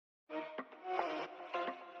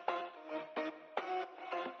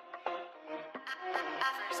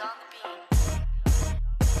Travers on the beat.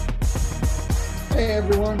 Hey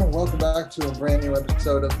everyone, and welcome back to a brand new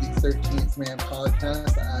episode of the 13th Man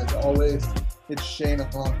Podcast. As always, it's Shane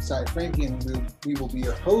alongside Frankie, and we will be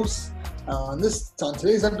your hosts. On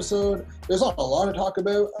today's episode, there's not a lot to talk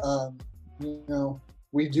about.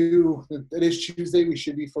 It is Tuesday. We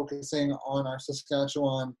should be focusing on our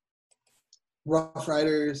Saskatchewan Rough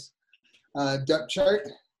Riders depth chart.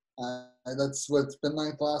 That's what it's been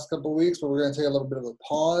like the last couple of weeks, but we're going to take a little bit of a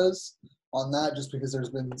pause on that just because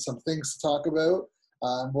there's been some things to talk about.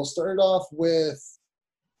 We'll start off with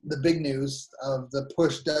the big news of the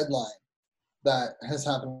push deadline that has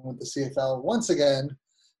happened with the CFL. Once again,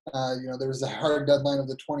 there was a hard deadline of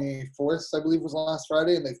the 24th, I believe was last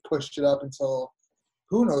Friday, and they've pushed it up until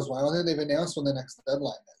who knows when. I don't think they've announced when the next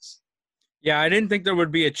deadline is. Yeah, I didn't think there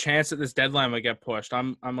would be a chance that this deadline would get pushed.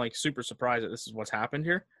 I'm like super surprised that this is what's happened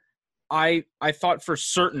here. I thought for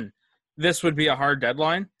certain this would be a hard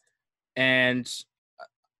deadline, and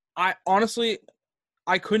I honestly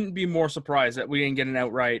couldn't be more surprised that we didn't get an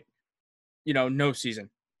outright, no season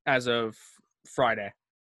as of Friday.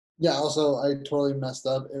 Yeah, also I totally messed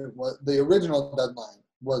up. It was the original deadline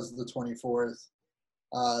was the 24th.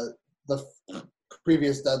 The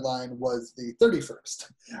previous deadline was the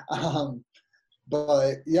 31st.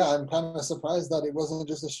 But yeah, I'm kind of surprised that it wasn't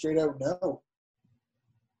just a straight out no.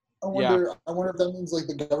 I wonder if that means like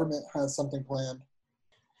the government has something planned.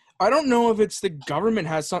 I don't know if it's the government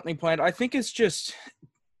has something planned. I think it's just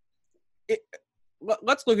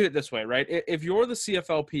let's look at it this way, right? If you're the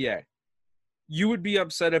CFLPA, you would be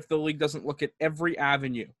upset if the league doesn't look at every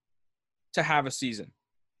avenue to have a season.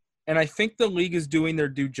 And I think the league is doing their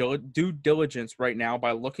due diligence right now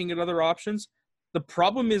by looking at other options. The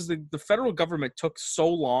problem is the federal government took so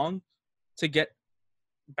long to get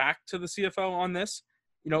back to the CFL on this.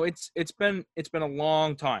 It's been a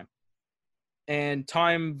long time, and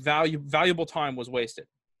valuable time was wasted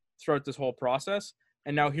throughout this whole process.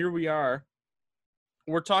 And now here we are.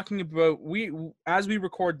 We're talking about as we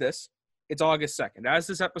record this, it's August 2nd. As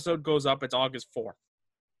this episode goes up, it's August 4th.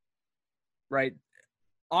 Right?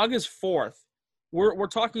 August 4th. We're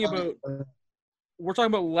talking about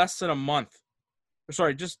less than a month.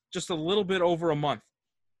 Sorry, just a little bit over a month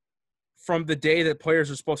from the day that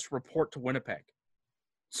players are supposed to report to Winnipeg.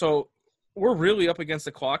 So we're really up against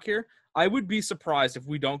the clock here. I would be surprised if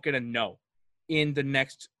we don't get a no in the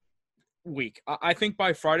next week. I think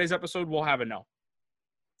by Friday's episode, we'll have a no.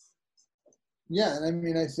 Yeah, and I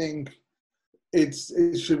mean, I think it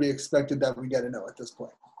should be expected that we get a no at this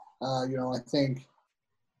point. I think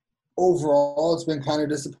overall it's been kind of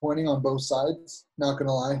disappointing on both sides. Not going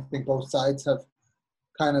to lie. I think both sides have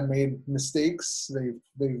kind of made mistakes.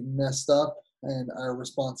 They've messed up and are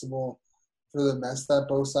responsible for the mess that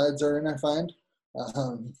both sides are in, I find.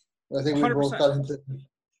 I think we 100%. both got into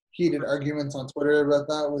heated arguments on Twitter about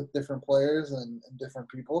that with different players and different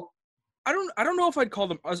people. I don't know if I'd call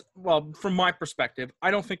them from my perspective,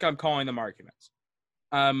 I don't think I'm calling them arguments.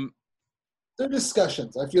 They're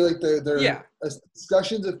discussions. I feel like they're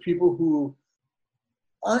discussions of people who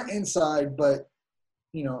aren't inside, but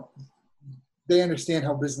they understand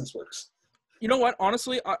how business works. You know what?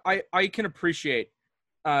 Honestly, I can appreciate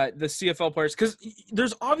the CFL players, because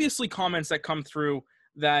there's obviously comments that come through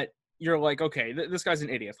that you're like, okay, this guy's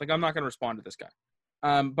an idiot. Like, I'm not going to respond to this guy.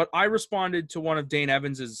 But I responded to one of Dane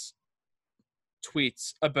Evans's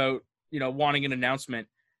tweets about, wanting an announcement.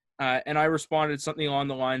 And I responded something along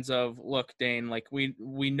the lines of, look, Dane, like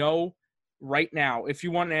we know right now, if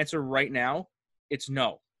you want an answer right now, it's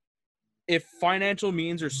no. If financial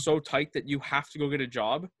means are so tight that you have to go get a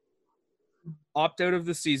job, opt out of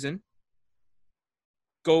the season.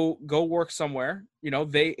 Go work somewhere.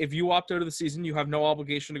 If you opt out of the season, you have no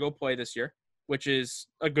obligation to go play this year, which is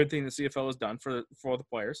a good thing the CFL has done for the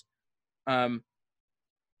players. And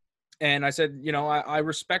I said, I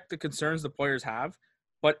respect the concerns the players have,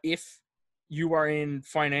 but if you are in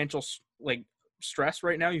financial stress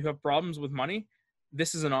right now, you have problems with money,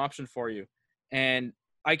 this is an option for you. And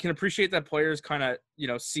I can appreciate that players kind of,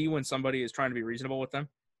 see when somebody is trying to be reasonable with them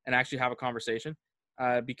and actually have a conversation,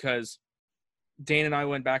 because Dane and I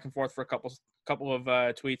went back and forth for a couple of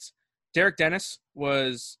tweets. Derek Dennis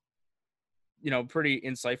was, pretty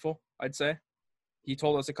insightful, I'd say. He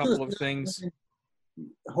told us a couple of things.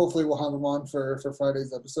 Hopefully we'll have him on for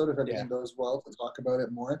Friday's episode if everything goes well to talk about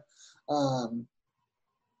it more. The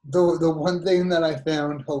one thing that I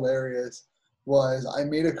found hilarious was I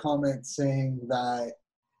made a comment saying that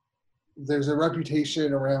there's a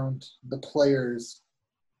reputation around the players,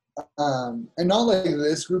 and not like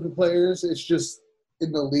this group of players, it's just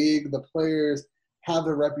in the league, the players have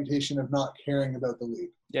a reputation of not caring about the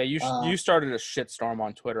league. Yeah, you started a shitstorm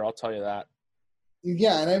on Twitter. I'll tell you that.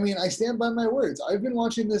 Yeah, and I mean, I stand by my words. I've been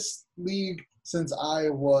watching this league since I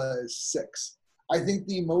was 6. I think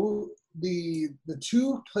the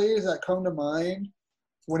two players that come to mind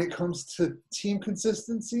when it comes to team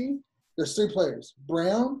consistency, there's 3 players: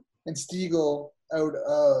 Brown and Stiegel out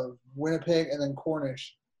of Winnipeg, and then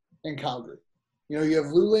Cornish in Calgary. You know, you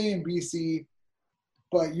have Lule in BC,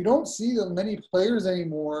 but you don't see that many players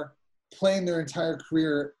anymore playing their entire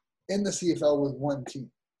career in the CFL with one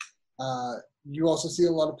team. You also see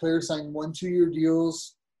a lot of players sign 1-2-year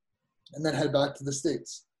deals and then head back to the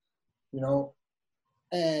States. You know,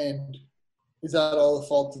 and is that all the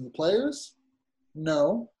fault of the players?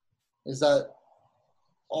 No. Is that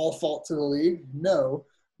all fault to the league? No.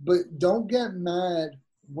 But don't get mad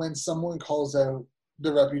when someone calls out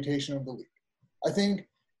the reputation of the league. I think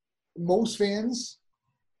most fans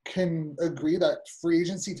can agree that free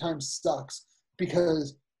agency time sucks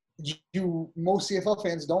because most CFL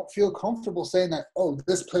fans don't feel comfortable saying that, oh,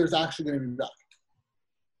 this player's actually going to be back.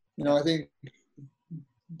 You know, I think,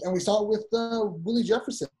 and we saw it with Willie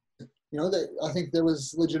Jefferson. You know, that I think there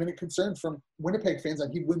was legitimate concern from Winnipeg fans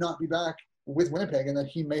that he would not be back with Winnipeg and that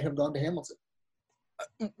he may have gone to Hamilton.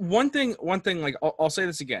 One thing, like I'll say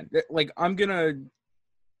this again. Like, I'm gonna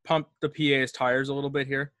pump the PA's tires a little bit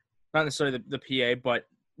here, not necessarily the PA, but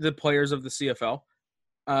the players of the CFL.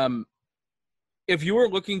 If you are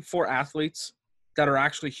looking for athletes that are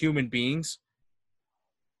actually human beings,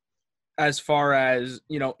 as far as,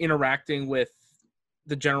 you know, interacting with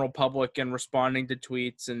the general public and responding to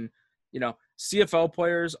tweets, and, you know, CFL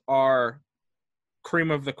players are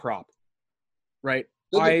cream of the crop, right?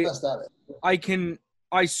 They're the best at it.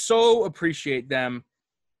 I so appreciate them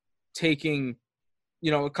taking,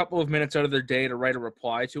 you know, a couple of minutes out of their day to write a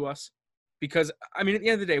reply to us, because, I mean, at the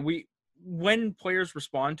end of the day, when players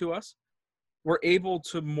respond to us, we're able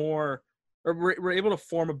to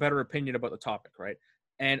form a better opinion about the topic, right?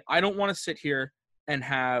 And I don't want to sit here and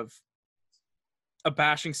have a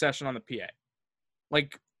bashing session on the PA.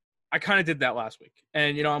 Like, I kind of did that last week,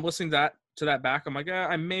 and, you know, I'm listening to that back. I'm like,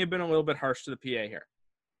 I may have been a little bit harsh to the PA here.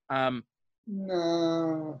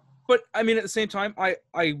 No. But I mean, at the same time, I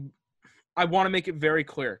want to make it very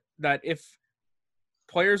clear that if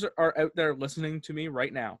players are out there listening to me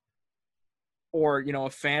right now, or, you know, a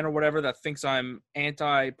fan or whatever that thinks I'm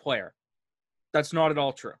anti-player, that's not at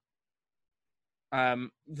all true. The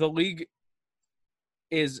league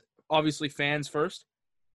is obviously fans first.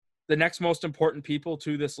 The next most important people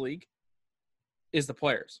to this league is the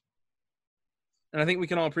players. And I think we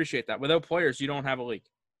can all appreciate that. Without players, you don't have a league.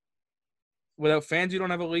 Without fans, you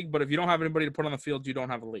don't have a league. But if you don't have anybody to put on the field, you don't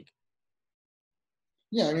have a league.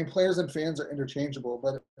 Yeah, I mean, players and fans are interchangeable.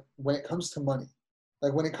 But when it comes to money,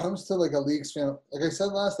 like when it comes to like a league's fan, like I said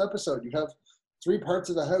last episode, you have 3 parts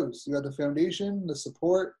of the house. You have the foundation, the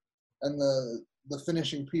support, and the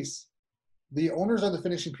finishing piece. The owners are the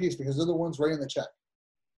finishing piece because they're the ones writing the check.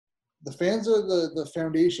 The fans are the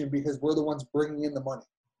foundation because we're the ones bringing in the money.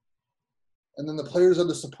 And then the players are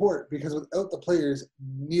the support because without the players,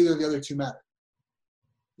 neither of the other two matter.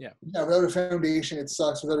 Yeah, without a foundation, it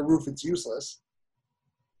sucks. Without a roof, it's useless.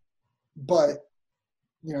 But,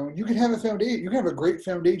 you know, you can have a foundation. You can have a great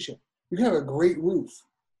foundation. You can have a great roof.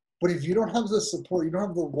 But if you don't have the support, you don't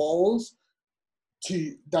have the walls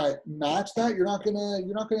that match that, you're not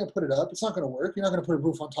gonna put it up. It's not gonna work. You're not gonna put a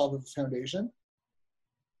roof on top of a foundation.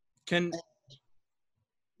 That's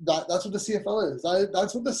what the CFL is.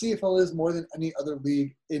 That's what the CFL is more than any other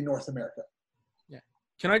league in North America. Yeah.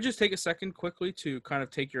 Can I just take a second quickly to kind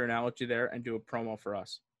of take your analogy there and do a promo for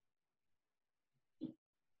us?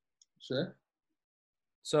 Sure.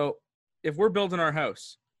 So if we're building our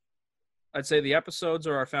house, I'd say the episodes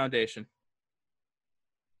are our foundation.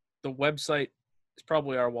 The website is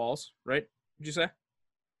probably our walls, right? Would you say?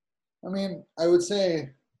 I mean, I would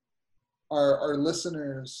say our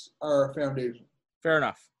listeners are our foundation. Fair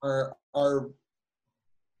enough. Our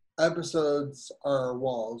episodes are our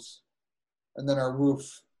walls, and then our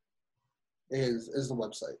roof is the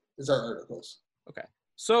website, is our articles. Okay.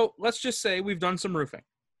 So let's just say we've done some roofing.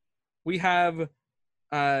 We have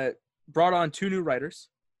brought on 2 new writers.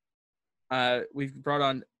 We've brought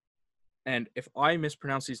on, and if I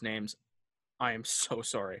mispronounce these names, I am so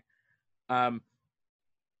sorry.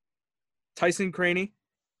 Tyson Craney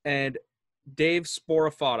and Dave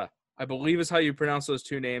Sporafata, I believe is how you pronounce those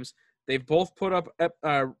 2 names. They've both put up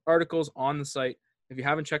articles on the site. If you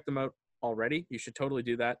haven't checked them out already, you should totally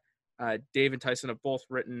do that. Dave and Tyson have both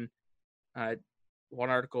written 1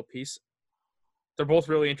 article piece. They're both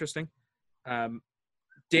really interesting.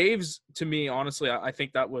 Dave's, to me, honestly, I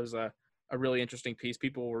think that was a a really interesting piece.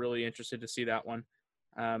 People were really interested to see that one.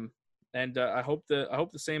 And I hope the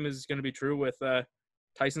same is going to be true with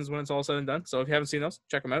Tyson's when it's all said and done. So if you haven't seen those,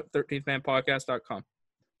 check them out. 13thmanpodcast.com.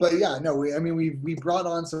 But yeah, no, we brought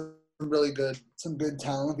on some good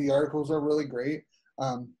talent. The articles are really great.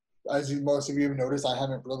 As most of you have noticed, I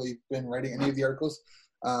haven't really been writing any of the articles.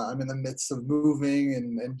 I'm in the midst of moving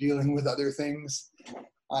and dealing with other things.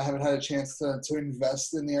 I haven't had a chance to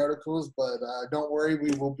invest in the articles, but don't worry,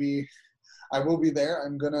 I will be there.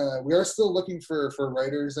 We are still looking for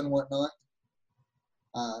writers and whatnot.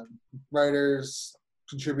 Writers,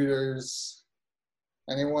 contributors,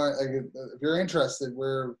 anyone, if you're interested,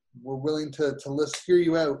 we're willing to hear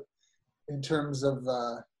you out in terms of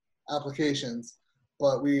applications.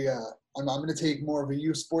 But I'm going to take more of a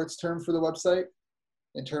youth sports term for the website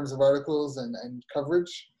in terms of articles and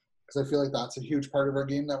coverage, because I feel like that's a huge part of our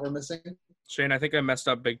game that we're missing. Shane, I think I messed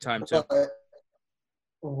up big time too.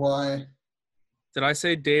 Why? Did I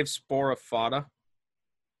say Dave Sporafata?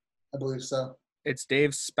 I believe so. It's Dave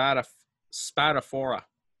Spadafora.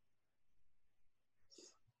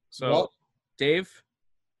 So, well, Dave,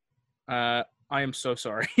 I am so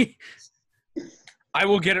sorry. I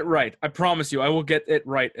will get it right. I promise you, I will get it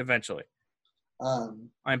right eventually.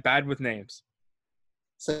 I'm bad with names.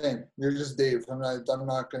 Same. You're just Dave. I'm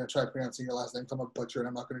not going to try pronouncing your last name. I'm a butcher, and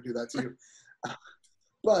I'm not going to do that to you.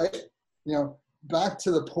 But, back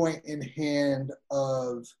to the point in hand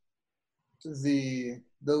of the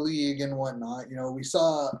league and whatnot. We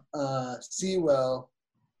saw Sewell.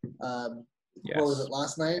 Yes. What was it,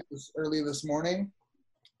 last night? It was early this morning.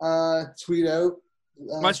 Tweet out.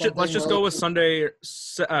 Let's just go with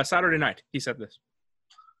Saturday night. He said this.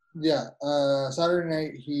 Yeah, Saturday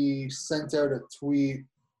night he sent out a tweet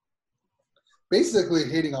basically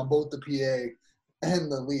hating on both the PA and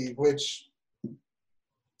the league, which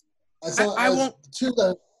I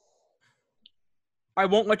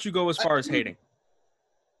won't let you go as far as hating.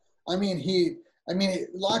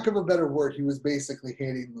 Lack of a better word, he was basically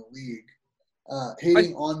hating the league,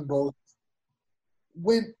 hating on both.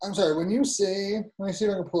 When you say, let me see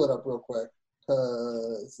if I can pull it up real quick,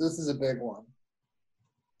 because this is a big one.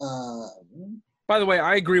 By the way,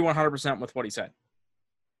 I agree 100% with what he said.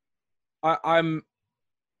 I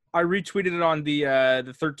retweeted it on the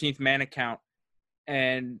 13th Man account,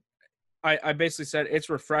 and I basically said it's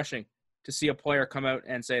refreshing to see a player come out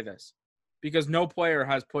and say this, because no player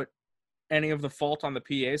has put any of the fault on the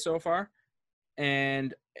PA so far,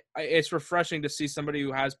 and it's refreshing to see somebody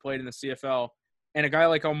who has played in the CFL and a guy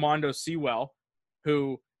like Armando Sewell,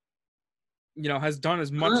 who has done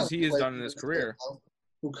as much as he has done in his career.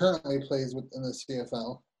 Who currently plays in the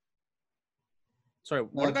CFL. Sorry,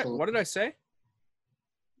 what did I say?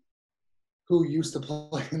 Who used to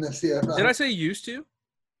play in the CFL. Did I say used to?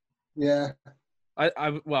 Yeah.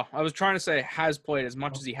 I was trying to say has played as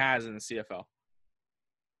much as he has in the CFL.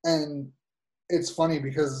 And it's funny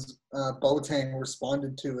because Boateng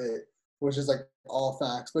responded to it, which is like all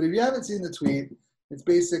facts. But if you haven't seen the tweet, it's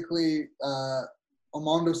basically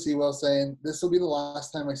Armando Sewell saying, "This will be the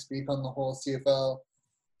last time I speak on the whole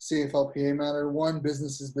CFLPA matter. One,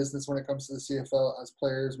 business is business when it comes to the CFL. As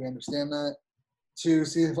players, we understand that. Two,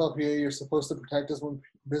 CFLPA, you're supposed to protect us when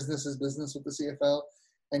business is business with the CFL,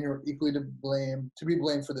 and you're equally to be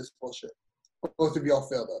blamed for this bullshit. Both of y'all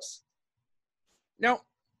failed us." Now,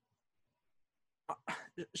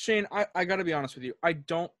 Shane, I got to be honest with you. I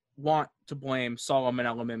don't want to blame Solomon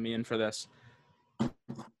Elimimian for this,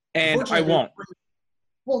 and I won't.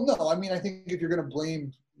 Well, no, I think if you're going to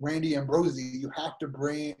blame Randy Ambrosie, you have to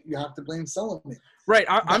blame Solomon. Right.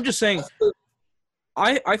 I'm just saying.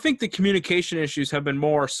 I think the communication issues have been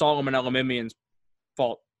more Solomon Elimimian's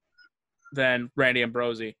fault than Randy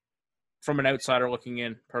Ambrosie, from an outsider looking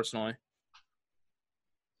in, personally.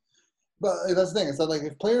 But that's the thing. It's like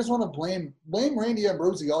if players want to blame Randy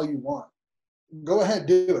Ambrosie all you want, go ahead,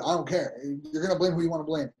 do it. I don't care. You're going to blame who you want to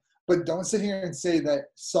blame. But don't sit here and say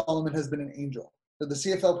that Solomon has been an angel, that the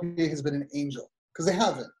CFLPA has been an angel, because they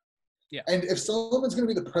haven't. Yeah. And if Solomon's going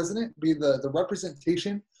to be the president, be the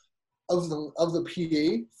representation of the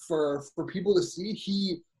PA for people to see,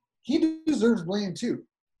 he deserves blame too.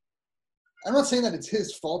 I'm not saying that it's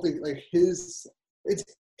his fault. It's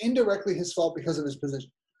indirectly his fault because of his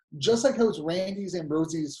position. Just like how it's Randy's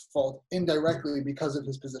Ambrosie's fault indirectly because of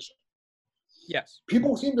his position. Yes.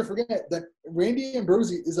 People seem to forget that Randy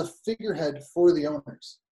Ambrosie is a figurehead for the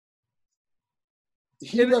owners.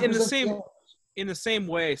 In the same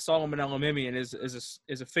way, Solomon Elimimian is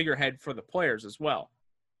a figurehead for the players as well.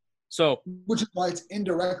 So, which is why it's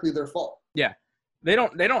indirectly their fault. Yeah, they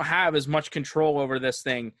don't have as much control over this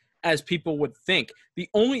thing as people would think.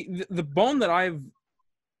 The bone that I've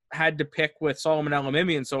had to pick with Solomon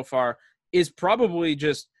Elimimian so far is probably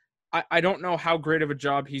just I don't know how great of a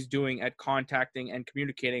job he's doing at contacting and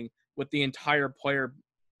communicating with the entire player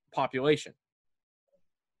population.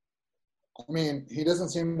 I mean, he doesn't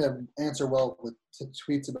seem to answer well to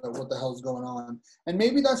tweets about what the hell's going on, and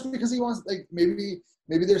maybe that's because he wants, like, maybe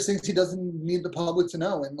there's things he doesn't need the public to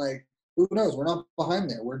know, and, like, who knows? We're not behind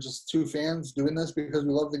there. We're just two fans doing this because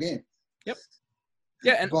we love the game. Yep.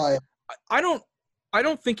 Yeah, and but I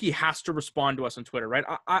don't think he has to respond to us on Twitter, right?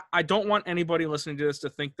 I don't want anybody listening to this to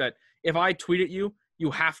think that if I tweet at you,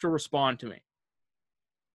 you have to respond to me.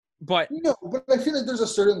 But but I feel like there's a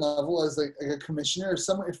certain level as like a commissioner,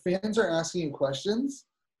 if fans are asking you questions,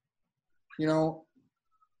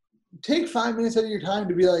 take 5 minutes out of your time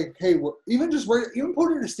to be like, hey, even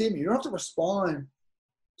put it in a statement. You don't have to respond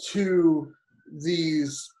to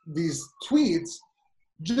these tweets.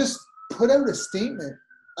 Just put out a statement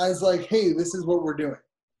as like, hey, this is what we're doing.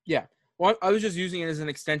 Yeah. Well, I was just using it as an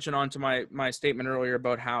extension onto my statement earlier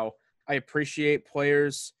about how I appreciate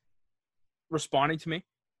players responding to me.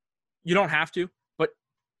 You don't have to, but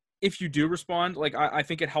if you do respond, like I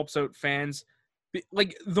think it helps out fans.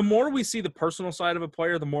 Like the more we see the personal side of a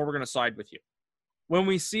player, the more we're going to side with you. When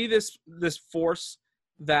we see this force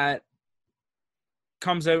that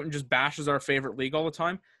comes out and just bashes our favorite league all the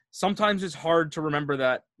time, sometimes it's hard to remember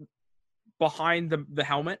that behind the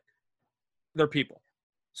helmet, they're people.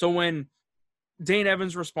 So when Dane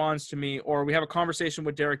Evans responds to me, or we have a conversation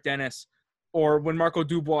with Derek Dennis, or when Marco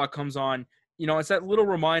Dubois comes on, it's that little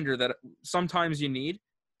reminder that sometimes you need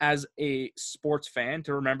as a sports fan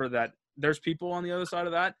to remember that there's people on the other side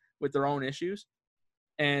of that with their own issues.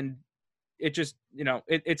 And it just,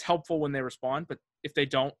 it's helpful when they respond, but if they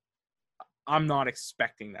don't, I'm not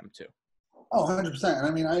expecting them to. Oh, 100%.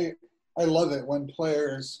 I mean, I love it when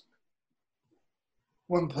players,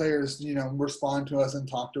 respond to us and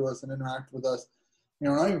talk to us and interact with us,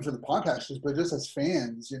 not even for the podcasters, but just as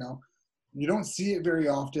fans, you don't see it very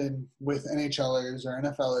often with NHLers or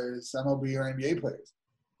NFLers, MLB or NBA players.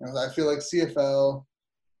 I feel like CFL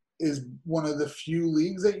is one of the few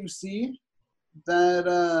leagues that you see that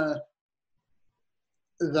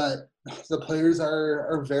the players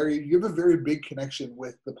are you have a very big connection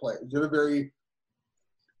with the players. You have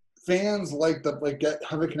fans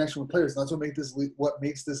have a connection with players. And that's what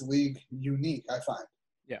makes this league unique, I find.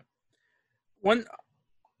 Yeah.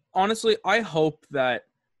 Honestly, I hope that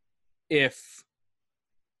if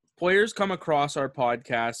players come across our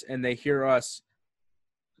podcast and they hear us,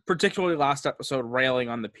 particularly last episode, railing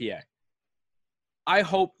on the PA, I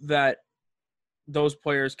hope that those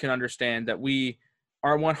players can understand that we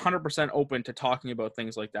are 100% open to talking about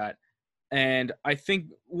things like that. And I think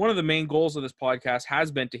one of the main goals of this podcast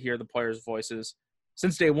has been to hear the players' voices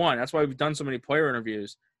since day one. That's why we've done so many player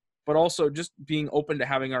interviews, but also just being open to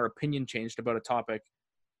having our opinion changed about a topic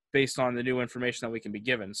based on the new information that we can be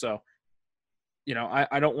given. So,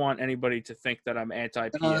 I don't want anybody to think that I'm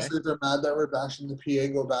anti-PA. And honestly, if they're mad that we're bashing the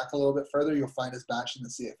PA, go back a little bit further, you'll find us bashing the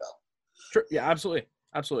CFL. Sure. Yeah, absolutely.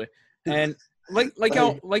 Absolutely. And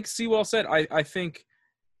like Sewell said, I think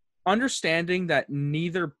understanding that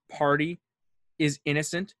neither party is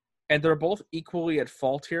innocent and they're both equally at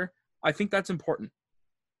fault here, I think that's important.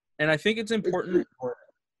 And I think it's important.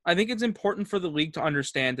 I think it's important for the league to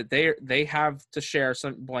understand that they have to share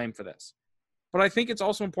some blame for this. But I think it's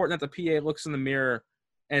also important that the PA looks in the mirror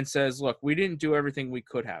and says, look, we didn't do everything we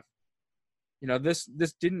could have.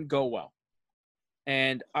 This didn't go well.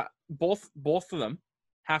 And both of them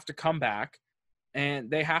have to come back and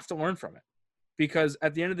they have to learn from it. Because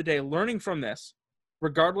at the end of the day, learning from this,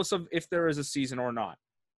 regardless of if there is a season or not,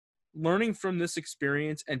 learning from this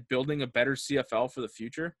experience and building a better CFL for the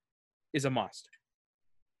future is a must.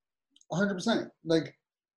 100%. Like,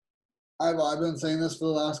 I've been saying this for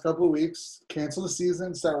the last couple of weeks. Cancel the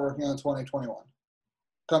season, start working on 2021.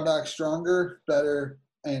 Come back stronger, better,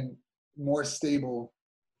 and more stable,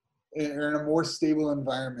 in a more stable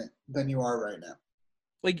environment than you are right now.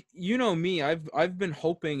 Like, me, I've been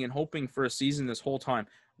hoping for a season this whole time.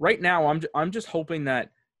 Right now, I'm just hoping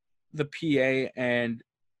that the PA and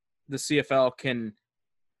the CFL can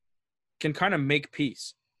kind of make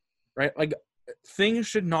peace, right? Like, things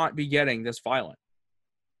should not be getting this violent.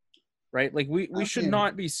 Right? Like we should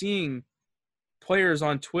not be seeing players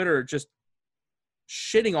on Twitter just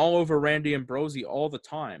shitting all over Randy Ambrosie all the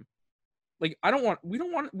time. Like we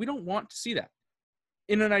don't want to see that.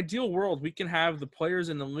 In an ideal world, we can have the players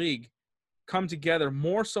in the league come together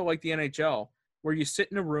more so like the NHL, where you sit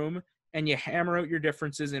in a room and you hammer out your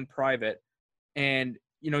differences in private and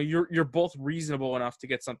you're both reasonable enough to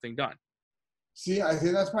get something done. See, I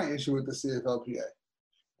think that's my issue with the CFLPA.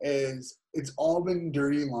 is it's all been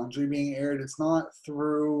dirty laundry being aired. It's not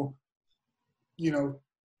through,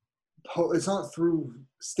 it's not through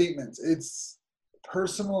statements. It's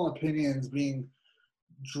personal opinions being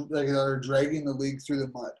that are dragging the league through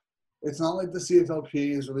the mud. It's not like the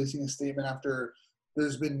CFLPA is releasing a statement after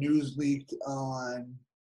there's been news leaked on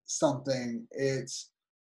something. It's,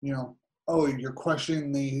 oh, you're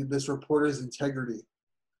questioning this reporter's integrity.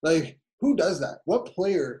 Like, who does that? What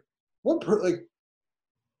player? What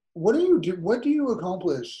do you do? What do you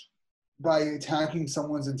accomplish by attacking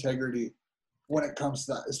someone's integrity when it comes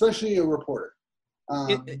to that, especially a reporter?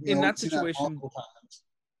 In that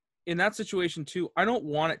situation too, I don't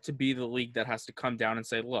want it to be the league that has to come down and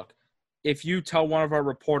say, look, if you tell one of our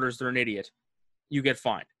reporters they're an idiot, you get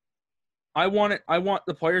fined. I want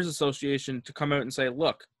the Players Association to come out and say,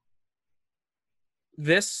 look,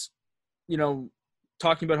 this,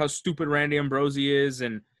 talking about how stupid Randy Ambrosie is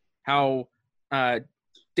and how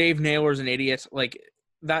Dave Naylor's an idiot, like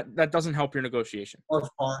that doesn't help your negotiation. Or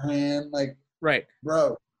Farhan, right,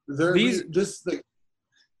 bro.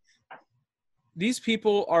 These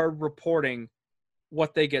people are reporting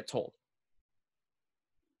what they get told.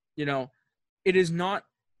 It's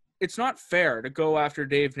not fair to go after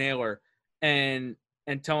Dave Naylor and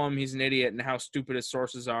tell him he's an idiot and how stupid his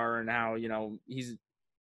sources are and how,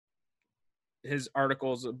 his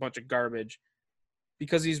article is a bunch of garbage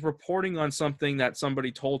because he's reporting on something that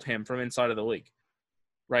somebody told him from inside of the league,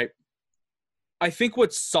 right? I think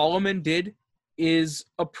what Solomon did is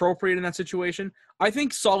appropriate in that situation. I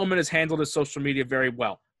think Solomon has handled his social media very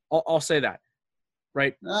well. I'll say that,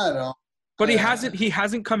 right? I don't. But he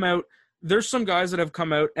hasn't come out. There's some guys that have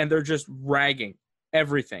come out and they're just ragging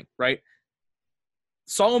everything, right?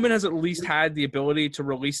 Solomon has at least had the ability to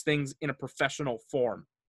release things in a professional form.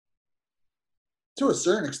 To a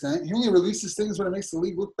certain extent. He only releases things when it makes the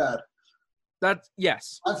league look bad.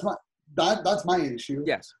 Yes. That's my issue.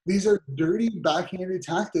 Yes. These are dirty, backhanded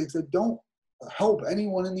tactics that don't help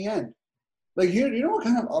anyone in the end. Like, you know what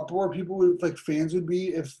kind of uproar fans would be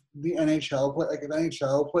if the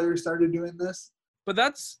NHL players started doing this? But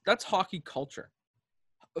that's hockey culture.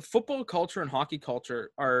 Football culture and hockey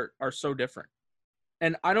culture are so different.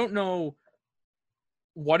 And I don't know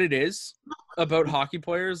what it is about hockey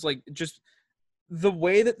players, like just the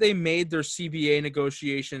way that they made their CBA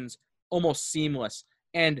negotiations almost seamless.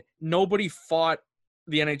 And nobody fought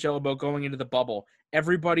the NHL about going into the bubble.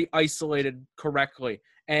 Everybody isolated correctly.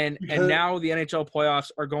 And now the NHL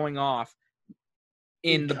playoffs are going off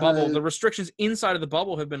in the bubble. The restrictions inside of the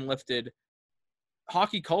bubble have been lifted.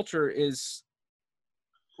 Hockey culture is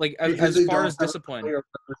like as far as discipline.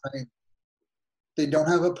 They don't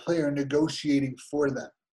have a player negotiating for them.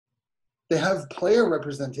 They have player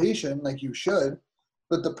representation like you should,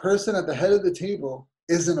 but the person at the head of the table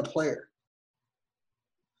isn't a player.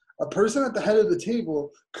 A person at the head of the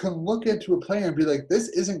table can look into a player and be like, this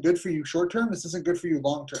isn't good for you short term, this isn't good for you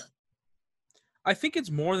long term. I think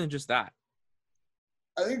it's more than just that.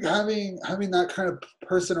 I think having that kind of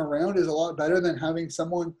person around is a lot better than having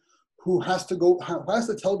someone who has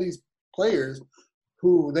to tell these players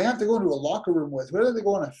who they have to go into a locker room with, whether they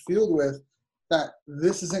go on a field with, that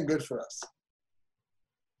this isn't good for us.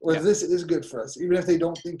 Or this is good for us, even if they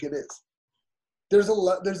don't think it is. There's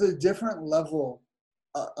a different level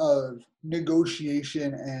of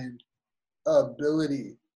negotiation and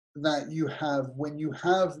ability that you have when you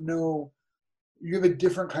have a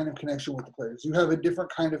different kind of connection with the players. You have a different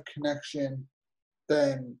kind of connection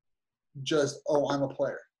than just, oh, I'm a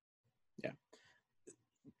player. Yeah.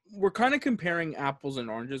 We're kind of comparing apples and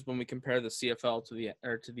oranges when we compare the CFL to the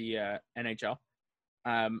NHL.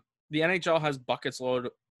 The NHL has buckets load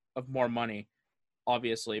of more money,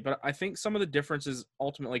 obviously, but I think some of the differences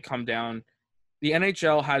ultimately come down. The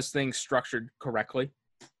NHL has things structured correctly.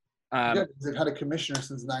 They've had a commissioner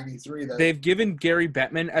since '93. They've given Gary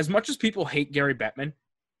Bettman, as much as people hate Gary Bettman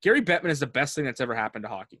is the best thing that's ever happened to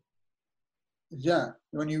hockey. Yeah,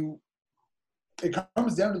 it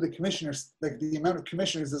comes down to the commissioners, like the amount of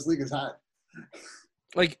commissioners this league has had.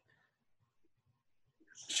 Like,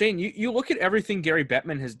 Shane, you look at everything Gary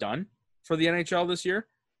Bettman has done for the NHL this year.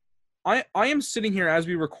 I am sitting here as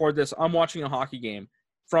we record this. I'm watching a hockey game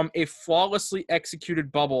from a flawlessly executed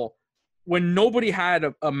bubble when nobody had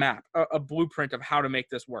a map, a blueprint of how to make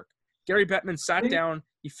this work. Gary Bettman sat down,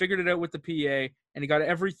 he figured it out with the PA, and he got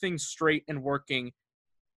everything straight and working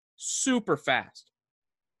super fast.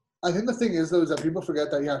 I think the thing is, though, is that people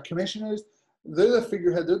forget that, commissioners, they're the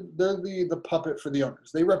figurehead. They're the puppet for the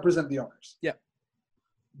owners. They represent the owners. Yeah.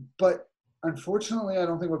 But unfortunately, I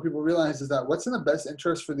don't think what people realize is that what's in the best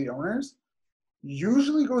interest for the owners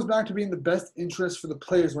usually goes back to being the best interest for the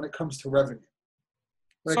players when it comes to revenue.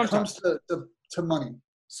 when it comes to money.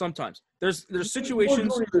 Sometimes there's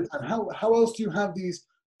situations. The time. How else do you have these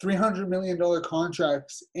 $300 million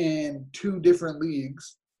contracts in two different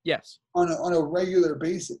leagues? Yes. On a regular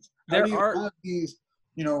basis. How do you have these,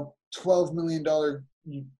 $12 million,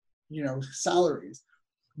 salaries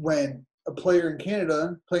when a player in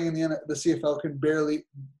Canada playing in the CFL can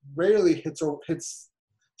rarely hits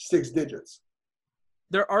six digits?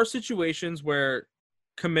 There are situations where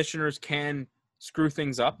commissioners can screw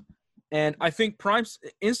things up. And I think prime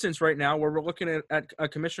instance right now where we're looking at a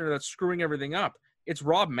commissioner that's screwing everything up, it's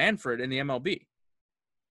Rob Manfred in the MLB.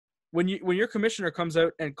 When your commissioner comes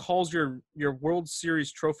out and calls your World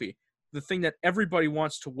Series trophy, the thing that everybody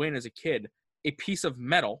wants to win as a kid, a piece of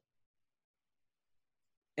metal,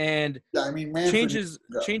 and changes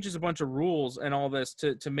a bunch of rules and all this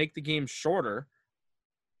to make the game shorter.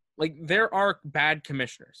 Like, there are bad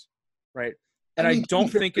commissioners, right? And I don't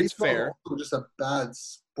think it's fair. It's just a bad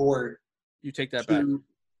sport. You take that back.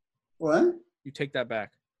 What? You take that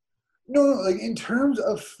back. No, like in terms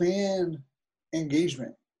of fan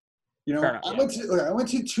engagement, I went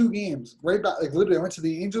to two games right back. Like literally, I went to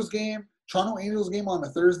the Angels game, Toronto Angels game on a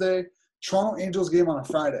Thursday, Toronto Angels game on a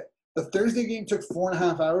Friday. The Thursday game took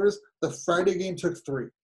 4.5 hours. The Friday game took 3.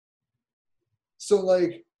 So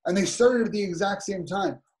and they started at the exact same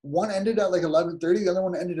time. One ended at 11:30. The other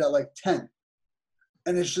one ended at 10.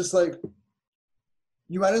 And it's just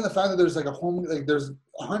you add in the fact that there's there's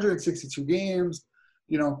 162 games,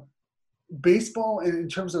 baseball in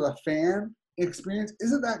terms of a fan experience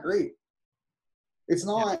isn't that great. It's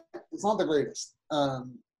not the greatest.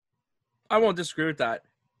 I won't disagree with that.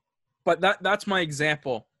 But that's my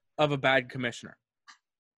example of a bad commissioner.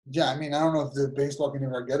 Yeah, I don't know if the baseball can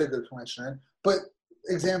ever get a good commissioner, but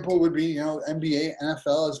example would be, NBA,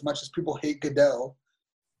 NFL, as much as people hate Goodell,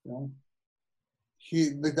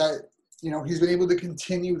 he's been able to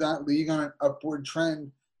continue that league on an upward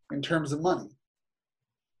trend in terms of money.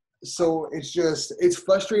 So it's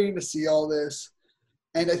frustrating to see all this.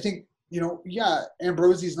 And I think,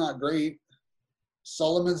 Ambrosie's not great.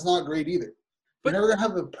 Solomon's not great either. You're never going to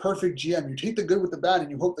have a perfect GM. You take the good with the bad, and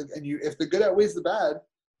you hope if the good outweighs the bad,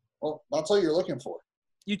 well, that's all you're looking for.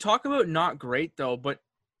 You talk about not great, though, but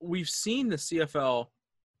we've seen the CFL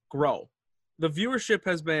grow. The viewership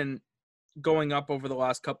has been going up over the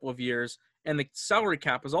last couple of years, and the salary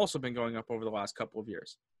cap has also been going up over the last couple of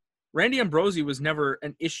years. Randy Ambrosie was never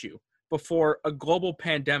an issue before a global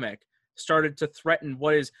pandemic started to threaten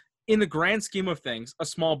what is, in the grand scheme of things, a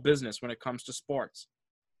small business when it comes to sports,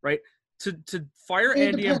 right? To fire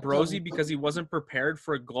Andy Ambrosie because he wasn't prepared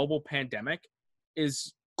for a global pandemic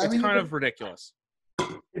is kind of ridiculous.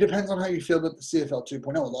 It depends on how you feel about the CFL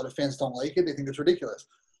 2.0. A lot of fans don't like it. They think it's ridiculous.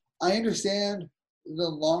 I understand the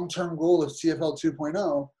long-term goal of CFL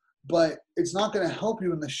 2.0, but it's not going to help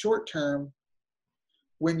you in the short term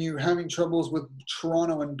when you're having troubles with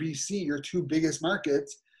Toronto and BC, your two biggest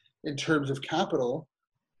markets in terms of capital,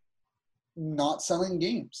 not selling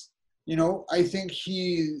games. I think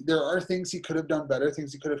there are things he could have done better,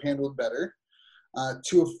 things he could have handled better.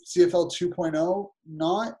 To a CFL 2.0,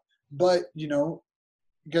 not, but,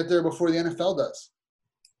 get there before the NFL does.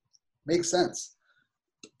 Makes sense.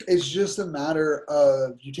 It's just a matter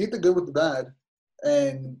of you take the good with the bad,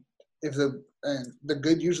 and the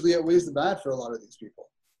good usually outweighs the bad for a lot of these people.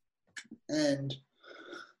 And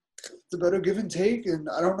it's about a give and take, and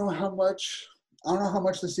I don't know how much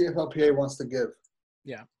the CFLPA wants to give.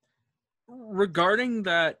 Yeah. Regarding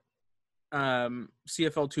that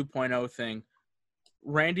CFL 2.0 thing,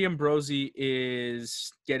 Randy Ambrosie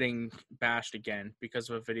is getting bashed again because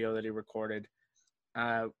of a video that he recorded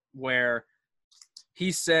where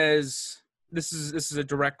he says, this is a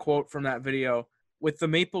direct quote from that video, "With the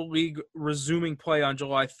Maple League resuming play on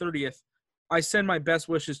July 30th, I send my best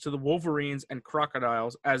wishes to the Wolverines and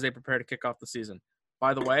Crocodiles as they prepare to kick off the season."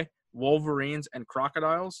 By the way, Wolverines and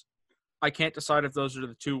Crocodiles, I can't decide if those are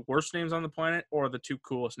the two worst names on the planet or the two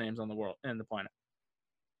coolest names on the planet.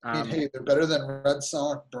 Hey, they're better than Red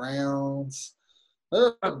Sox, Browns.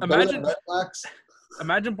 They're better than Red Sox.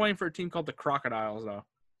 Imagine playing for a team called the Crocodiles, though.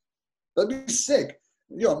 That'd be sick.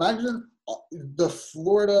 Imagine the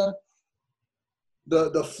Florida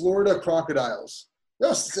Crocodiles. You know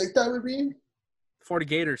how sick that would be? 40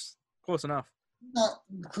 Gators. Close enough. Not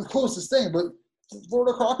the closest thing, but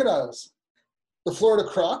Florida Crocodiles. The Florida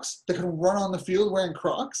Crocs that can run on the field wearing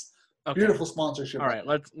Crocs. Okay. Beautiful sponsorship. All right,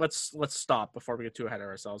 let's stop before we get too ahead of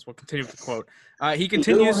ourselves. We'll continue with the quote. He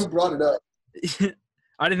continues. You're the one who brought it up.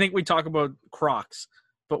 I didn't think we'd talk about Crocs,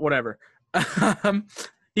 but whatever.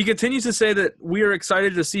 He continues to say that we are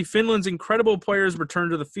excited to see Finland's incredible players return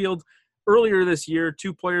to the field. Earlier this year,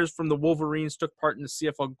 2 players from the Wolverines took part in the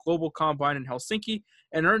CFL Global Combine in Helsinki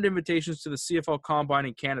and earned invitations to the CFL Combine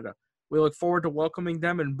in Canada. We look forward to welcoming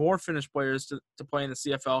them and more Finnish players to play in the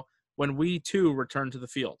CFL when we, too, return to the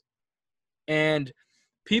field. And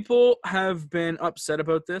people have been upset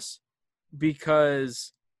about this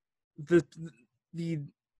because the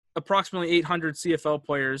approximately 800 CFL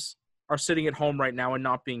players are sitting at home right now and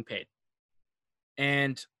not being paid.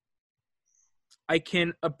 And I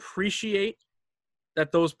can appreciate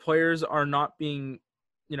that those players are not being,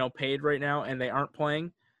 paid right now and they aren't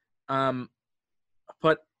playing.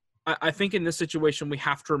 But I think in this situation, we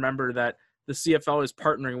have to remember that the CFL is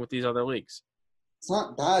partnering with these other leagues. It's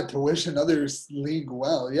not bad to wish another league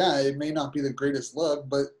well. Yeah, it may not be the greatest look,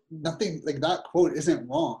 but nothing like that quote isn't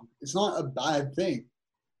wrong. It's not a bad thing.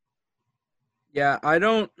 Yeah, I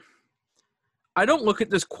don't look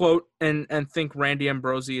at this quote and think Randy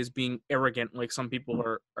Ambrosie is being arrogant like some people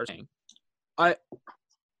are saying. I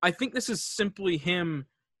think this is simply him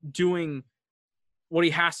doing what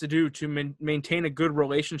he has to do to maintain a good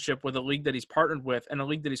relationship with a league that he's partnered with and a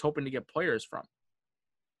league that he's hoping to get players from.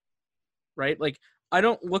 Right? Like, I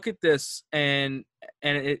don't look at this and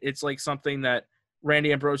it's like something that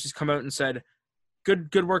Randy Ambrosie's come out and said,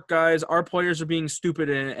 good work, guys. Our players are being stupid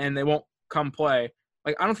and they won't come play.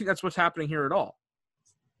 Like, I don't think that's what's happening here at all.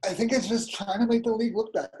 I think it's just trying to make the league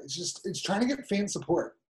look bad. It's trying to get fan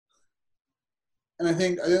support. And I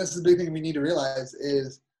think this is the big thing we need to realize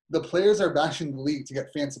is the players are bashing the league to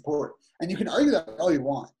get fan support. And you can argue that all you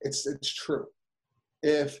want. It's true.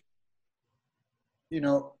 If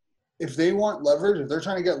they want leverage, if they're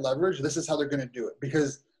trying to get leverage, this is how they're going to do it.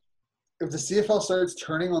 Because if the CFL starts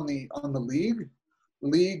turning on the league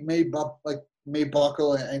may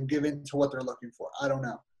buckle and give in to what they're looking for. I don't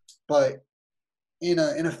know, but in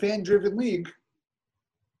a fan-driven league,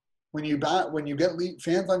 when you get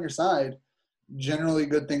fans on your side, generally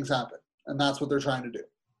good things happen, and that's what they're trying to do.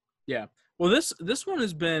 Yeah. Well, this one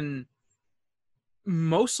has been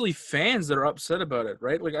mostly fans that are upset about it,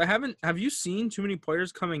 right? Like, have you seen too many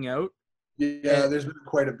players coming out? Yeah, there's been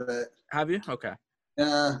quite a bit. Have you? Okay.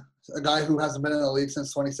 Yeah, a guy who hasn't been in the league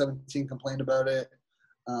since 2017 complained about it.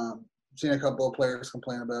 Seen a couple of players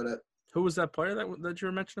complain about it. Who was that player that you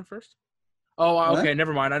were mentioning first? Oh, okay, what?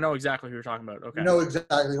 Never mind. I know exactly who you're talking about. Okay. You know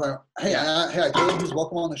exactly who I told him he's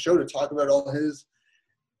welcome on the show to talk about all his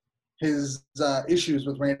issues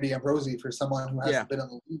with Randy Ambrosie for someone who hasn't been in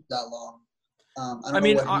the league that long.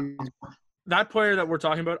 That player that we're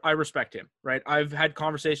talking about, I respect him, right? I've had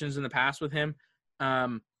conversations in the past with him,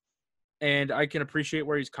 and I can appreciate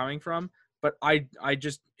where he's coming from. But I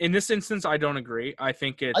just, in this instance, I don't agree. I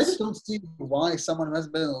think I just don't see why someone who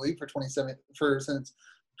hasn't been in the league since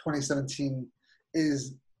 2017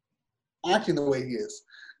 is acting the way he is.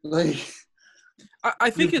 Like, I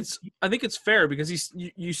think it's fair because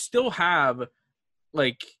you still have,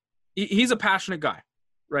 like, he's a passionate guy,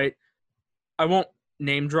 right? I won't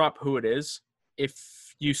name drop who it is.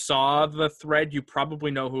 If you saw the thread, you probably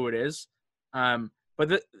know who it is.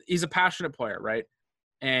 But he's a passionate player, right?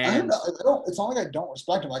 And it's not like I don't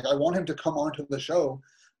respect him. Like, I want him to come onto the show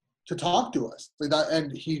to talk to us. Like that,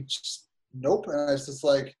 and he just nope. And it's just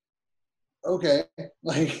like, okay,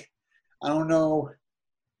 like I don't know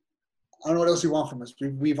what else you want from us.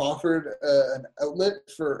 We've offered an outlet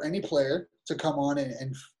for any player to come on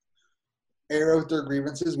and air out their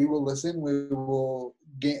grievances. We will listen. We will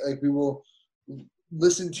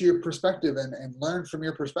listen to your perspective and learn from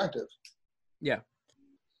your perspective. Yeah.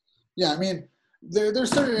 Yeah, I mean, there's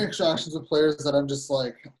certain interactions with players that I'm just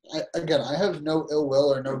like, I have no ill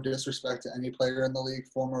will or no disrespect to any player in the league,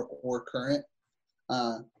 former or current.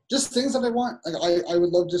 Just things that I want. Like I would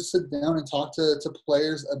love to sit down and talk to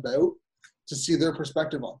players about to see their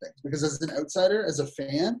perspective on things. Because as an outsider, as a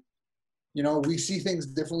fan, we see things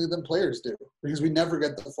differently than players do because we never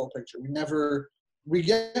get the full picture. We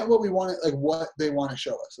get what we want, like what they want to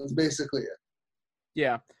show us. That's basically it.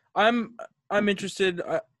 Yeah, I'm interested.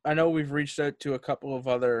 I know we've reached out to a couple of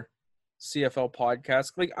other CFL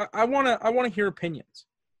podcasts. Like I want to hear opinions,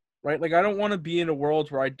 right? Like I don't want to be in a world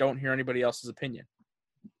where I don't hear anybody else's opinion.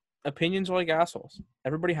 Opinions are like assholes.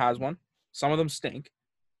 Everybody has one. Some of them stink,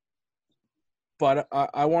 but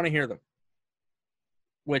I want to hear them.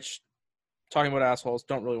 Which, talking about assholes,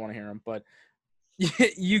 don't really want to hear them, but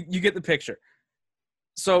you get the picture.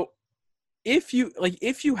 So if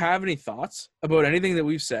you have any thoughts about anything that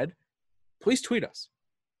we've said, please tweet us.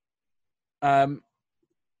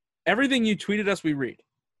 Everything you tweeted us, we read.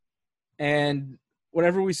 And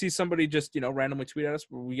whenever we see somebody just, randomly tweet at us,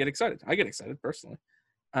 we get excited. I get excited personally.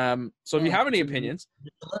 So if you have any opinions,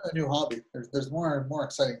 learn a new hobby. There's more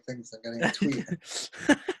exciting things than getting a tweet.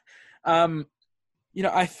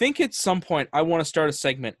 I think at some point I want to start a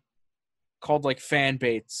segment called like fan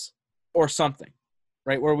baits or something,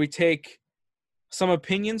 right? Where we take some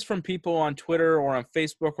opinions from people on Twitter or on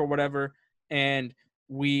Facebook or whatever, and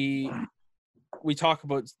we talk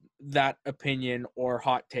about that opinion or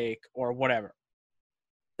hot take or whatever.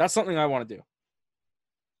 That's something I want to do.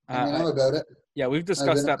 I mean, I'm about it. Yeah, we've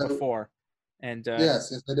discussed that before, and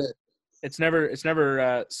yes, I did. It's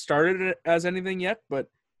never started as anything yet, but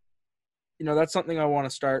that's something I want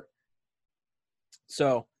to start.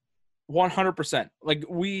 So, 100%. Like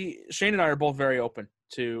Shane and I are both very open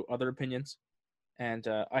to other opinions, and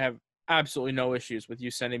I have absolutely no issues with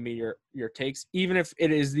you sending me your takes, even if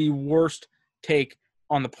it is the worst take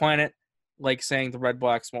on the planet, like saying the Red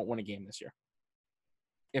Blacks won't win a game this year.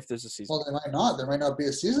 If there's a season. Well, they might not. There might not be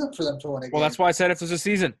a season for them to win a game. Well, that's why I said if there's a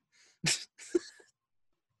season.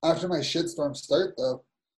 After my shitstorm start, though,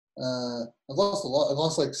 I've lost a lot. I've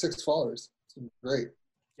lost like 6 followers. It's been great.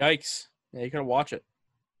 Yikes. Yeah, you gotta watch it.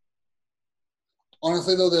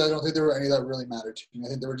 Honestly, though, I don't think there were any that really mattered to me. I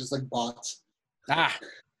think they were just like bots.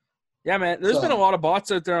 Yeah, man. There's been a lot of bots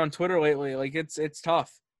out there on Twitter lately. Like, it's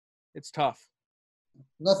tough. It's tough.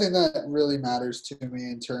 Nothing that really matters to me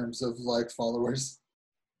in terms of, like, followers.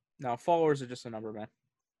 No, followers are just a number, man.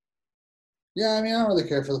 Yeah, I mean, I don't really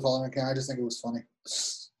care for the following account. I just think it was funny.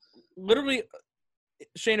 Literally,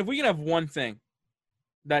 Shane, if we can have one thing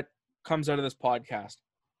that comes out of this podcast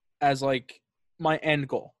as, like, my end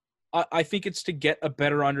goal, I think it's to get a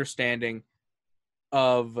better understanding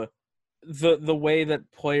of the way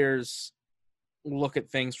that players look at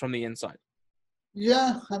things from the inside.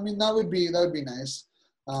 Yeah, I mean, that would be nice.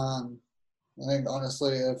 I think,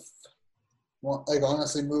 honestly,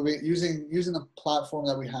 using the platform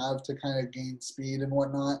that we have to kind of gain speed and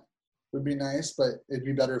whatnot would be nice, but it'd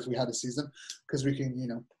be better if we had a season because we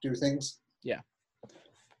can, do things. Yeah.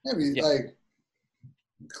 Maybe like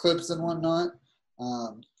clips and whatnot.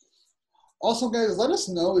 Also, guys, let us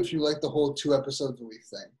know if you like the whole 2 episodes a week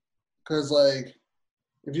thing, because like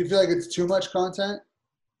if you feel like it's too much content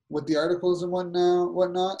with the articles and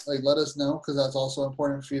whatnot, like let us know because that's also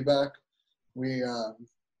important feedback. We're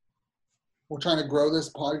trying to grow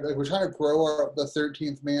this podcast. Like, we're trying to grow the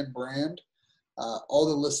 13th Man brand. All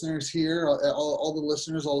the listeners here, all the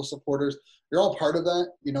listeners, all the supporters, you're all part of that.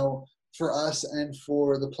 For us and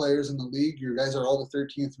for the players in the league, you guys are all the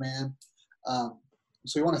 13th Man.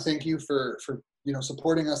 So we want to thank you for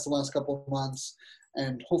supporting us the last couple of months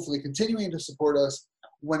and hopefully continuing to support us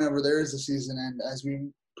whenever there is a season and as we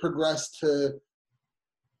progress to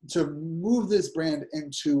move this brand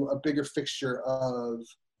into a bigger fixture of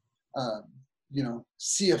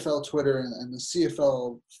CFL Twitter and the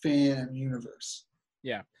CFL fan universe.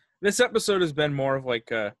 Yeah. This episode has been more of like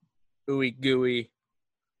a ooey gooey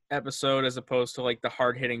episode as opposed to like the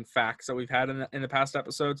hard hitting facts that we've had in the past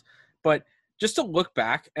episodes. But just to look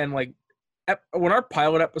back and like when our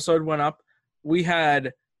pilot episode went up, we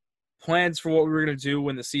had plans for what we were going to do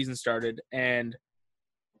when the season started. And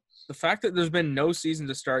the fact that there's been no season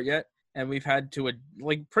to start yet and we've had to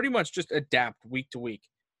pretty much just adapt week to week.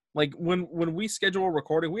 Like when we schedule a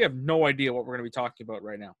recording, we have no idea what we're going to be talking about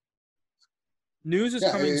right now. News is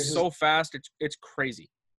coming so fast, it's crazy.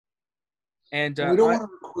 And we don't want to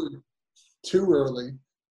record too early.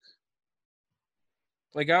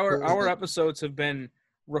 Like our episodes have been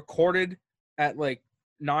recorded at like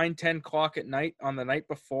 9-10 o'clock at night on the night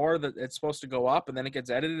before that it's supposed to go up, and then it gets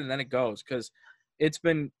edited and then it goes because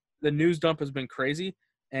the news dump has been crazy.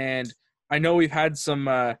 And I know we've had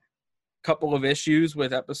some couple of issues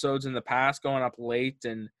with episodes in the past going up late,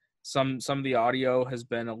 and some of the audio has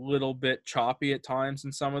been a little bit choppy at times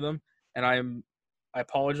in some of them, and I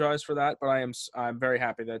apologize for that, but I'm very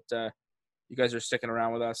happy that you guys are sticking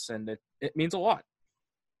around with us, and it means a lot.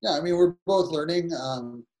 Yeah, I mean, we're both learning.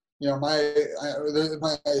 A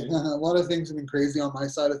lot of things have been crazy on my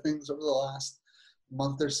side of things over the last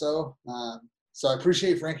month or so. So I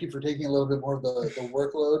appreciate Frankie for taking a little bit more of the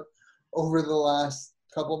workload over the last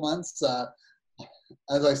couple months.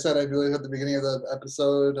 As I said, I believe at the beginning of the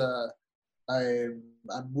episode, I'm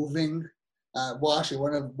moving. Well, actually,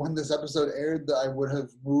 when this episode aired, I would have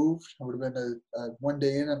moved. I would have been one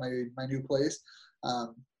day in at my new place.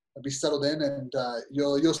 I'd be settled in, and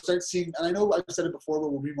you'll start seeing. And I know I've said it before,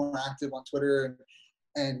 but we'll be more active on Twitter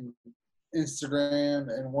and Instagram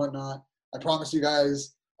and whatnot. I promise you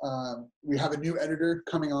guys, we have a new editor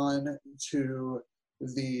coming on to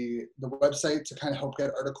the website to kind of help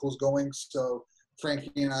get articles going. So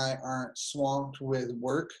Frankie and I aren't swamped with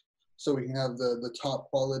work, so we can have the top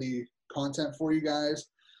quality content for you guys.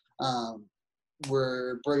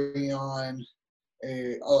 We're bringing on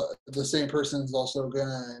the same person is also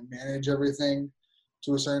gonna manage everything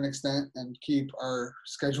to a certain extent and keep our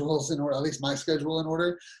schedules in order, at least my schedule in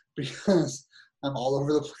order, because I'm all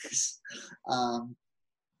over the place.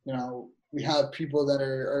 You know, we have people that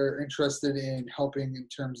are interested in helping in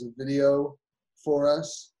terms of video for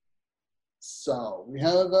us. So we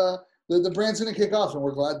have the brand's going to kick off, and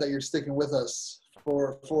we're glad that you're sticking with us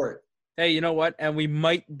for it. Hey, you know what? And we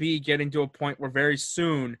might be getting to a point where very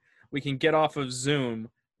soon we can get off of Zoom,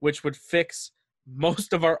 which would fix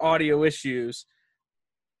most of our audio issues.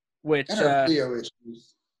 Which and our video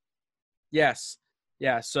issues. Yes,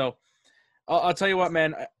 yeah. So I'll tell you what,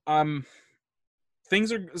 man.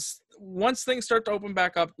 Things are once things start to open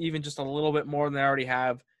back up, even just a little bit more than they already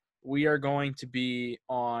have, we are going to be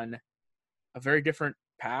on a very different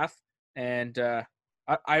path. And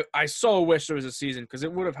I so wish there was a season because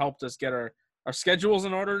it would have helped us get our schedules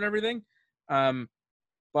in order and everything.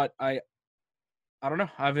 But I don't know.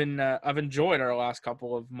 I've enjoyed our last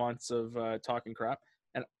couple of months of talking crap,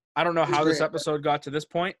 and I don't know how this episode got to this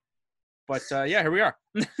point, but yeah, here we are.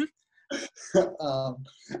 And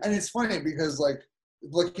it's funny because, like,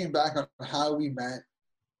 looking back on how we met,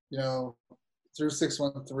 you know, through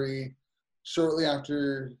 613, shortly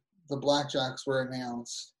after the Blackjacks were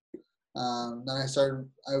announced, then I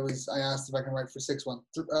asked if I can write for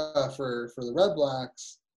 613 for the Red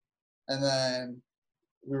Blacks, and then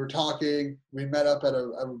we were talking. We met up at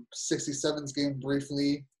a 67s game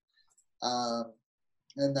briefly,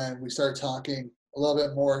 and then we started talking a little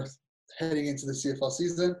bit more heading into the CFL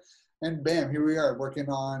season, and bam, here we are working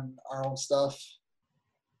on our own stuff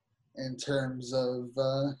in terms of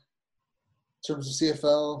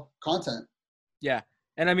CFL content. Yeah,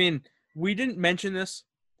 and I mean, we didn't mention this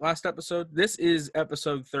last episode. This is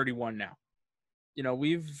episode 31 now. You know,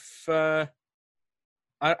 we've I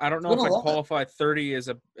don't know if I'd qualify 30 as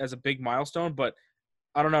a big milestone, but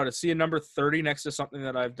I don't know, to see a number 30 next to something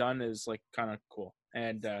that I've done is like kind of cool.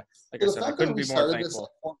 And like I said, I couldn't be more thankful. This, like,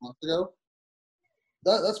 4 months ago,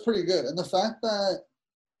 that's pretty good. And the fact that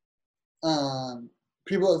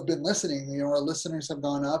people have been listening, you know, our listeners have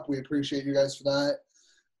gone up. We appreciate you guys for that.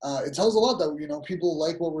 It tells a lot that, you know, people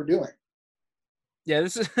like what we're doing. Yeah,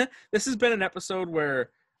 this has been an episode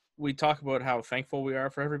where we talk about how thankful we are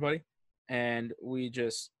for everybody, and we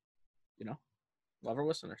just, you know, love our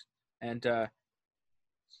listeners. And I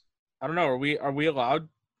don't know, are we allowed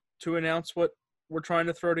to announce what we're trying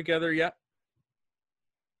to throw together yet?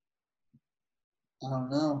 I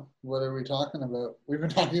don't know. What are we talking about? We've been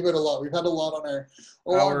talking about a lot. We've had a lot on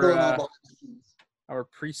lot going on behind the scenes. Our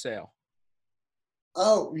pre-sale.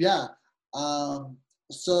 Oh yeah.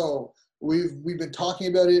 So we've been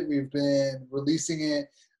talking about it. We've been releasing it.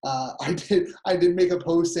 I did make a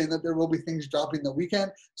post saying that there will be things dropping the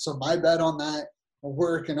weekend. So my bet on that,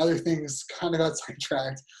 work and other things, kind of got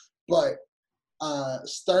sidetracked. But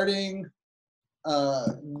starting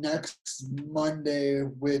next Monday,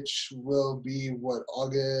 which will be what,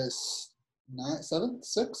 August 9th,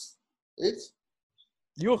 7th, 6th, 8th?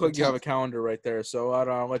 You look like you have a calendar right there, so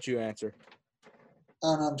I'll let you answer. I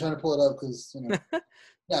don't know, I'm trying to pull it up because, you know.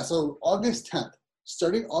 Yeah, so August 10th.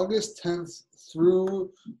 Starting August 10th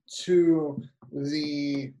through to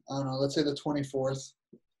the, I don't know, let's say the 24th.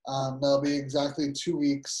 That'll be exactly 2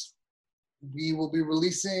 weeks. We will be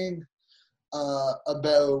releasing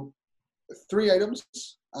about 3 items.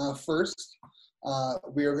 First,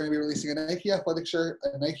 we are going to be releasing a Nike athletic shirt,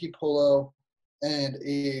 a Nike polo, and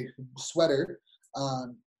a sweater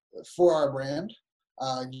for our brand.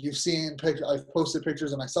 You've seen I've posted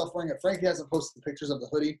pictures of myself wearing it. Frankie hasn't posted pictures of the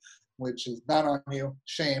hoodie, which is bad on you.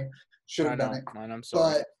 Shame. Should have done it. I'm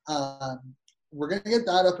sorry. But we're going to get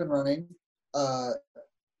that up and running.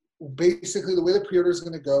 Basically, the way the pre-order is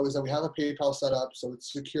going to go is that we have a PayPal set up, so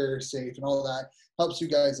it's secure, safe, and all that. Helps you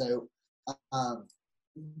guys out.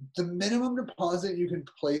 The minimum deposit you can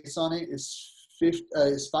place on it is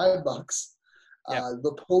 $5. Yeah.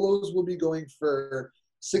 The polos will be going for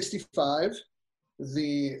 $65.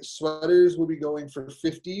 The sweaters will be going for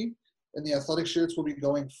 $50, and the athletic shirts will be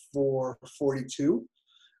going for $42.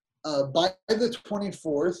 By the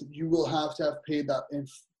 24th, you will have to have paid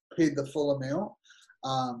the full amount,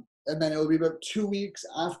 and then it will be about 2 weeks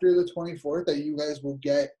after the 24th that you guys will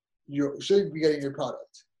should be getting your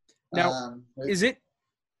product. Now, is it?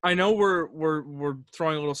 I know we're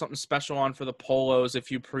throwing a little something special on for the polos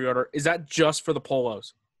if you pre-order. Is that just for the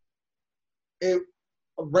polos?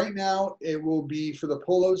 Right now, it will be for the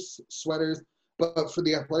polos, sweaters, but for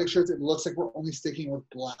the athletic shirts, it looks like we're only sticking with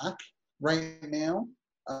black right now,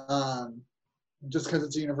 just because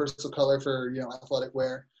it's a universal color for, you know, athletic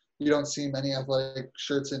wear. You don't see many athletic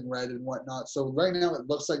shirts in red and whatnot. So right now, it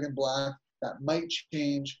looks like in black. that might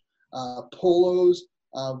change. Polos,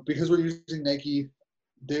 because we're using Nike,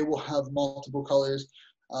 they will have multiple colors.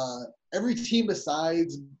 Every team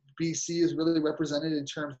besides BC is really represented in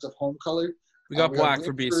terms of home color. We got black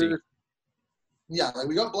for BC. Yeah, like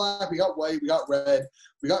we got black, we got white, we got red,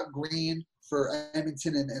 we got green for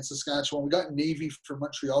Edmonton and Saskatchewan. We got navy for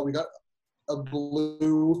Montreal. We got a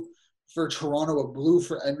blue for Toronto, a blue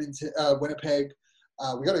for Edmonton, Winnipeg.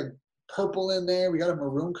 We got a purple in there. We got a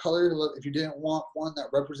maroon color if you didn't want one that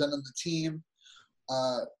represented the team.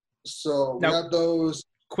 So we got those.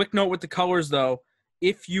 Quick note with the colors, though.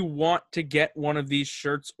 If you want to get one of these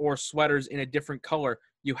shirts or sweaters in a different color,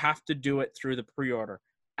 you have to do it through the pre-order.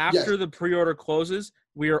 After the pre-order closes,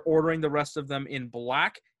 we are ordering the rest of them in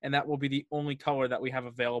black, and that will be the only color that we have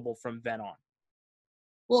available from then on.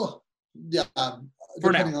 Well, yeah.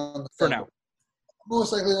 For now.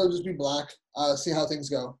 Most likely it'll just be black. See how things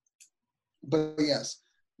go. But yes.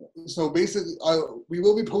 So basically, we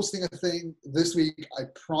will be posting a thing this week, I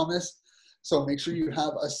promise. So make sure you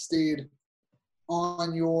have us stayed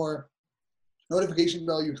on your notification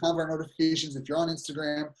bell. You have our notifications if you're on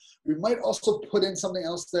Instagram. We might also put in something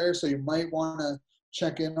else there, so you might want to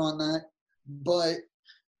check in on that. But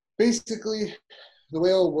basically, the way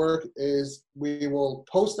it'll work is we will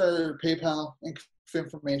post our PayPal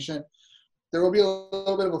information. There will be a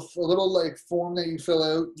little bit of a little like form that you fill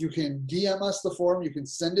out. You can DM us the form. You can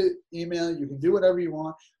send it, email. You can do whatever you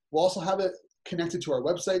want. We'll also have it connected to our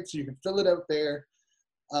website, so you can fill it out there.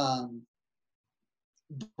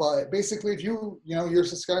 But basically, if you're a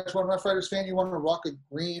Saskatchewan Roughriders fan, you want to rock a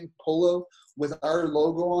green polo with our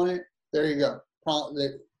logo on it, there you go.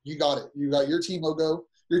 You got it. You got your team logo,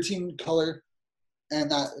 your team color,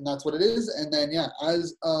 and that's what it is. And then,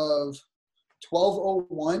 as of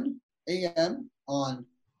 12:01 a.m. on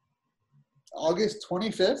August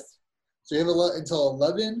 25th, so you have until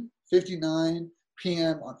 11:59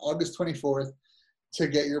 p.m. on August 24th to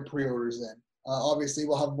get your pre-orders in. Obviously,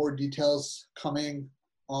 we'll have more details coming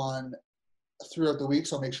on throughout the week,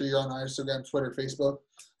 so make sure you're on our Instagram, Twitter, Facebook.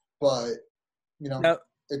 But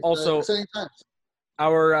it's also exciting times.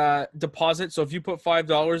 Our deposit. So if you put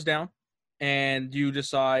 $5 down and you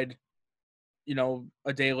decide,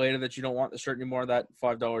 a day later that you don't want the shirt anymore, that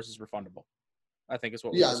 $5 is refundable. I think is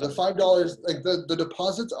what. Yeah, the $5, like the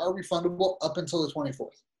deposits are refundable up until the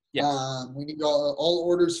 24th. Yes. We need all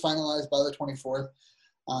orders finalized by the 24th.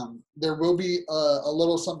 There will be a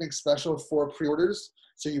little something special for pre-orders,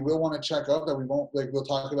 so you will want to check out that we'll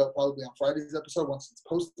talk about probably on Friday's episode once it's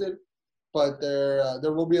posted. But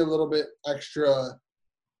there will be a little bit extra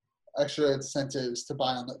incentives to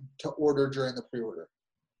to order during the pre-order.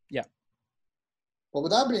 Yeah. But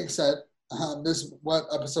with that being said, this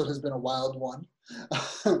episode has been a wild one.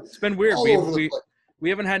 It's been weird. We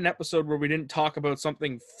haven't had an episode where we didn't talk about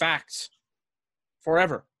something facts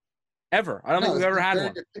forever. Ever. I don't think we've ever had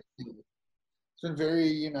one. It's been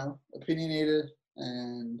very, opinionated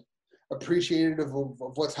and appreciative of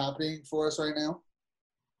what's happening for us right now.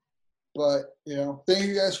 But, thank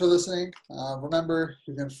you guys for listening. Remember,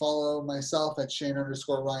 you can follow myself at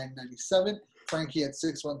Shane_Ryan97, Frankie at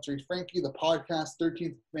 613 Frankie, the podcast,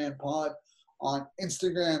 13th Man Pod, on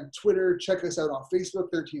Instagram, Twitter. Check us out on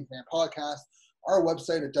Facebook, 13th Man Podcast, our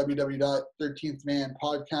website at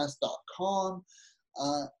www.13thmanpodcast.com.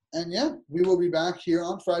 And we will be back here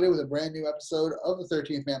on Friday with a brand new episode of the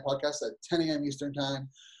 13th Man Podcast at 10 a.m. Eastern Time.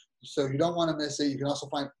 So you don't want to miss it. You can also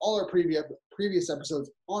find all our previous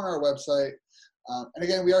episodes on our website. And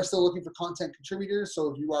again, we are still looking for content contributors.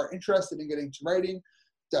 So if you are interested in getting to writing,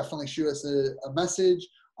 definitely shoot us a message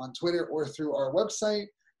on Twitter or through our website.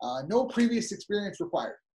 No previous experience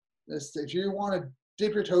required. If you want to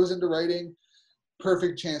dip your toes into writing,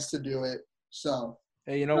 perfect chance to do it. So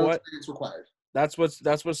hey, you know what? Experience required. That's what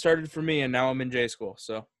started for me, and now I'm in J school.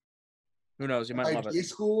 So who knows? You might love it. J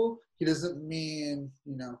school, he doesn't mean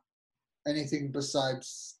anything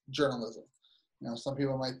besides journalism. Some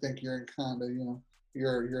people might think you're in kind of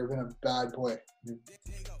you're been a bad boy.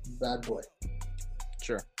 Bad boy.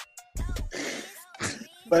 Sure.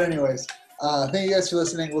 But anyways, thank you guys for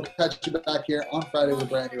listening. We'll catch you back here on Friday with a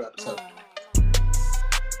brand new episode.